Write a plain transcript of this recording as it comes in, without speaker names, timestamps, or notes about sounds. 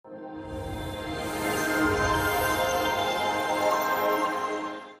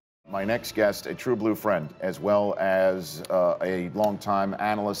My next guest, a true blue friend, as well as a longtime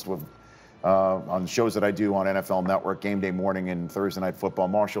analyst with on shows that I do on NFL Network, Game Day Morning and Thursday Night Football.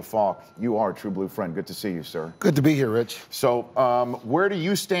 Marshall Faulk, you are a true blue friend. Good to see you, sir. Good to be here, Rich. So where do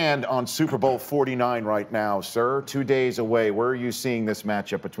you stand on Super Bowl 49 right now, sir? 2 days away. Where are you seeing this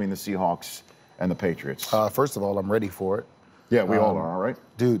matchup between the Seahawks and the Patriots? First of all, I'm ready for it. Yeah, we all are, all right?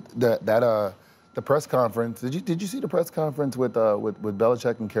 Dude, the press conference, did you see the press conference with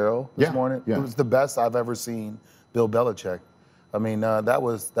Belichick and Carroll this morning? Yeah. It was the best I've ever seen Bill Belichick. I mean, that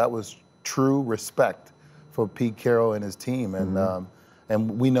was true respect for Pete Carroll and his team,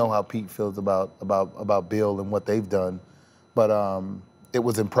 and we know how Pete feels about Bill and what they've done, but it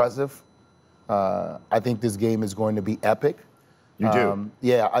was impressive. I think this game is going to be epic. You do?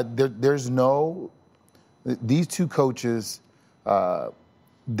 Yeah, these two coaches,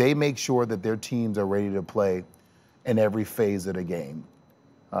 they make sure that their teams are ready to play in every phase of the game.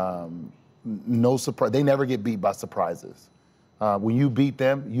 No surprise. They never get beat by surprises. When you beat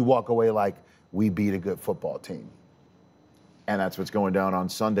them, you walk away like, we beat a good football team. And that's what's going down on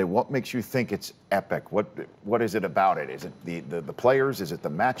Sunday. What makes you think it's epic? What is it about it? Is it the players? Is it the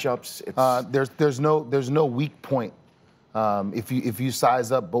matchups? There's no weak point. If you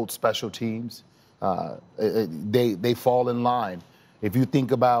size up both special teams, they fall in line. If you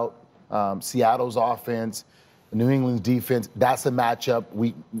think about Seattle's offense, New England's defense, that's a matchup.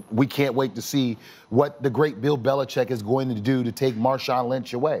 We can't wait to see what the great Bill Belichick is going to do to take Marshawn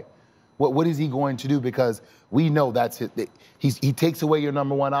Lynch away. What is he going to do? Because we know that's it. He takes away your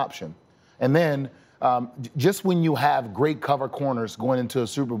number one option. And then just when you have great cover corners going into a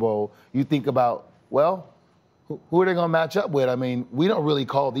Super Bowl, you think about, well, who are they going to match up with? I mean, we don't really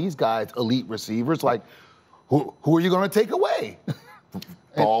call these guys elite receivers. Like, who are you going to take away?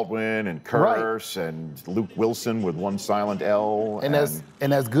 Baldwin and Curse and Luke Wilson with one silent L. And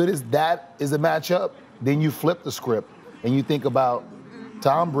as good as that is a matchup, then you flip the script and you think about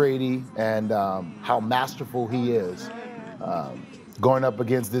Tom Brady and how masterful he is going up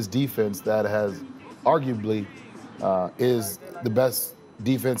against this defense that has arguably is the best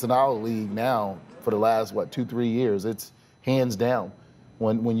defense in our league now for the last, 2-3 years. It's hands down.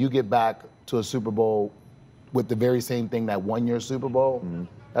 When you get back to a Super Bowl with the very same thing that won your Super Bowl,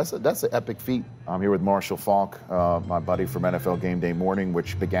 that's an epic feat. I'm here with Marshall Faulk, my buddy from NFL Game Day Morning,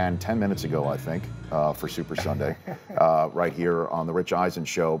 which began 10 minutes ago, I think, for Super Sunday, right here on the Rich Eisen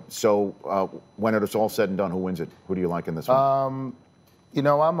Show. So when it's all said and done, who wins it? Who do you like in this one?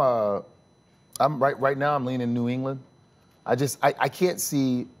 I'm right now. I'm leaning New England. I can't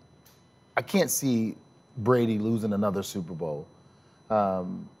see Brady losing another Super Bowl.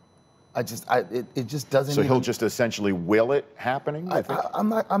 It just doesn't. So he'll just essentially will it happening? I think? I'm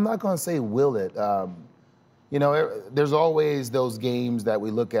not going to say will it. There's always those games that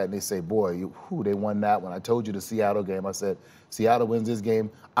we look at and they say, boy, they won that one. I told you the Seattle game. I said, Seattle wins this game.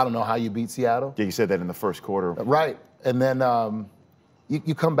 I don't know how you beat Seattle. Yeah, you said that in the first quarter. Right. And then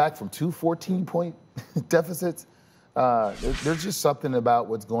you come back from 2 14-point deficits. There's just something about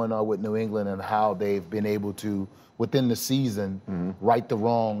what's going on with New England and how they've been able to, within the season, right the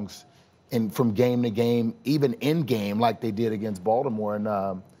wrongs and from game to game, even in game, like they did against Baltimore. And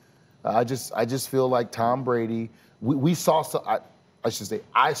I just feel like Tom Brady, I saw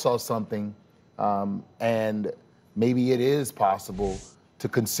something, and maybe it is possible to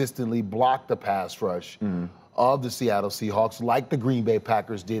consistently block the pass rush of the Seattle Seahawks, like the Green Bay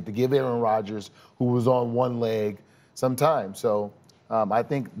Packers did, to give Aaron Rodgers, who was on one leg, some time. So I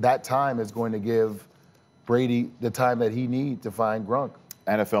think that time is going to give Brady the time that he needs to find Gronk.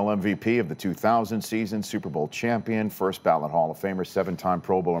 NFL MVP of the 2000 season, Super Bowl champion, first ballot Hall of Famer, 7-time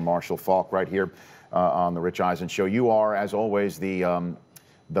Pro Bowler Marshall Faulk, right here on the Rich Eisen Show. You are, as always, the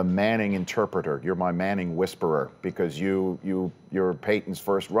Manning interpreter. You're my Manning whisperer because you're Peyton's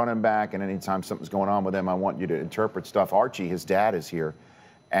first running back, and anytime something's going on with him, I want you to interpret stuff. Archie, his dad, is here.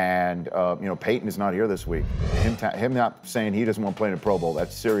 And, Peyton is not here this week. Him not saying he doesn't want to play in a Pro Bowl,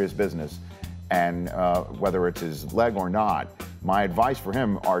 that's serious business. And whether it's his leg or not, my advice for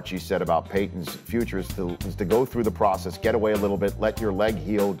him, Archie said about Peyton's future is to go through the process, get away a little bit, let your leg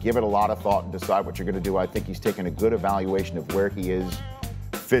heal, give it a lot of thought and decide what you're going to do. I think he's taken a good evaluation of where he is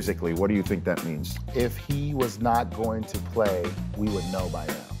physically. What do you think that means? If he was not going to play, we would know by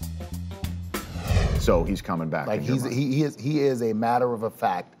now. So he's coming back. Like he is a matter of a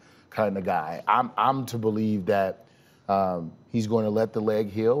fact kind of guy. I'm to believe that he's going to let the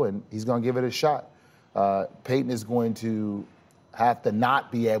leg heal and he's going to give it a shot. Peyton is going to have to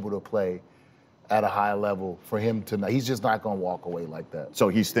not be able to play at a high level for him to. He's just not going to walk away like that. So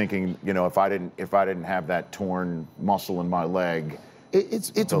he's thinking, if I didn't have that torn muscle in my leg, It's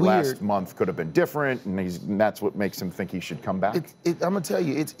the weird. last month could have been different, and that's what makes him think he should come back. I'm gonna tell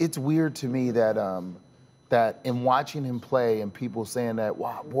you, it's weird to me that that in watching him play and people saying that,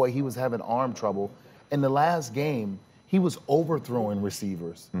 wow, boy, he was having arm trouble. In the last game, he was overthrowing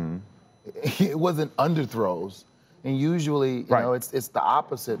receivers. It wasn't underthrows, and usually, you know, it's the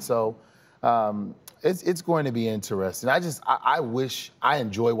opposite. So. It's going to be interesting. I wish, I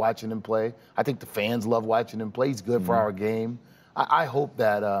enjoy watching him play. I think the fans love watching him play. He's good for our game. I hope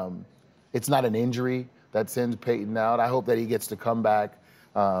that it's not an injury that sends Peyton out. I hope that he gets to come back,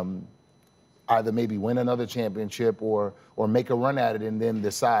 either maybe win another championship or make a run at it and then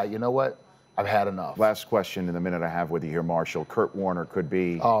decide, you know what, I've had enough. Last question in the minute I have with you here, Marshall. Kurt Warner could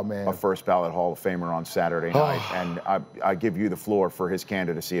be a first ballot Hall of Famer on Saturday night, and I give you the floor for his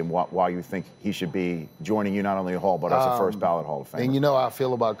candidacy and why you think he should be joining you not only in the Hall but as a first ballot Hall of Famer. And you know how I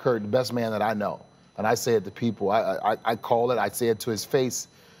feel about Kurt, the best man that I know. And I say it to people. I call it. I say it to his face.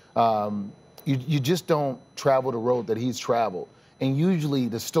 You just don't travel the road that he's traveled. And usually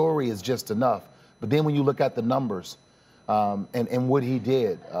the story is just enough. But then when you look at the numbers and what he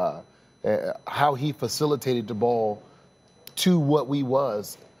did, how he facilitated the ball to what we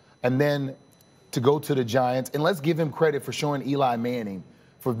was, and then to go to the Giants. And let's give him credit for showing Eli Manning,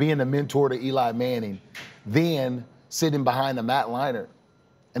 for being a mentor to Eli Manning, then sitting behind a Matt Leinart,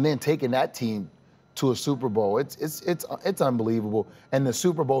 and then taking that team to a Super Bowl. It's unbelievable. And the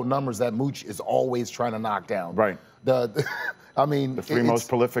Super Bowl numbers that Mooch is always trying to knock down. Right. I mean, the three most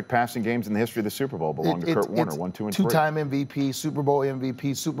prolific passing games in the history of the Super Bowl belong to Kurt Warner, 1, 2, and 3. Two-time MVP, Super Bowl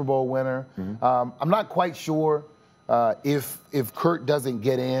MVP, Super Bowl winner. I'm not quite sure if Kurt doesn't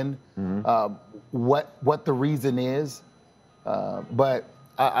get in, what the reason is, but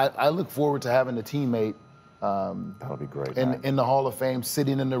I look forward to having a teammate. That'll be great. In the Hall of Fame,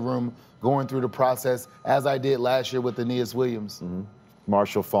 sitting in the room, going through the process, as I did last year with Aeneas Williams.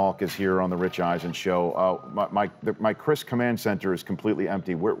 Marshall Faulk is here on the Rich Eisen Show. My Chris Command Center is completely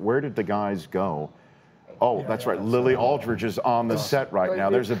empty. Where did the guys go? Oh, that's right. Lily Aldridge is on the set right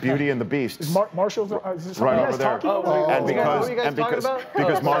now. There's a Beauty and the Beast. Marshall's right over there. And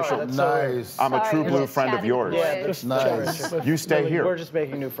because Marshall, nice. I'm a true blue friend of yours. Yeah, just nice. You stay here. We're just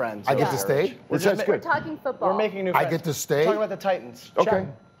making new friends. I get to stay? That's good. We're talking football. We're making new friends. I get to stay? We're talking about the Titans. Okay.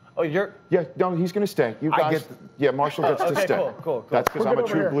 Oh, you're? Yeah, no, he's going to stay. You guys, Marshall gets to stay. Cool. That's because I'm a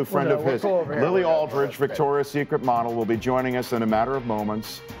true blue friend of his. Lily Aldridge, Victoria's Secret model, will be joining us in a matter of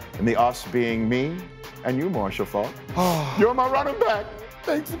moments. And the us being me and you, Marshall Faulk. You're my running back.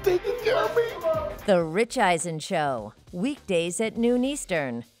 Thanks for taking care of me. The Rich Eisen Show, weekdays at noon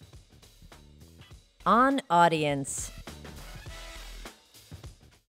Eastern. On Audience.